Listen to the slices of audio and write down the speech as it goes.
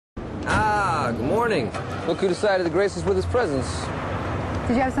Good morning. Look who decided to grace us with his presence.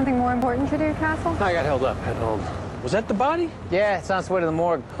 Did you have something more important to do, Castle? I got held up at home. Was that the body? Yeah, it's on its way to the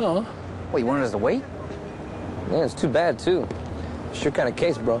morgue. Huh? What, you wanted us to wait? Yeah, it's too bad, too. Sure kind of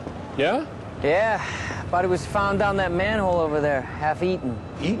case, bro. Yeah? Yeah, body was found down that manhole over there, half eaten.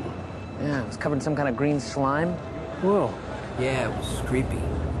 Eaten? Yeah, it was covered in some kind of green slime. Whoa. Yeah, it was creepy.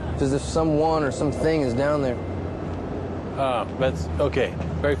 It's as if someone or something is down there. That's okay.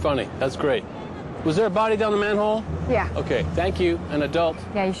 Very funny. That's great. Was there a body down the manhole? Yeah. Okay, thank you. An adult.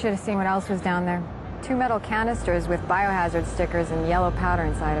 Yeah, you should have seen what else was down there. 2 metal canisters with biohazard stickers and yellow powder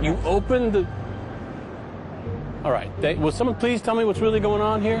inside of You it. opened the... All right. Will someone please tell me what's really going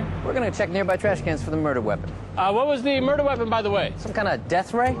on here? We're gonna check nearby trash cans for the murder weapon. What was the murder weapon, by the way? Some kind of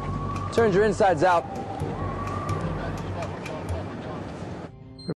death ray? Turns your insides out.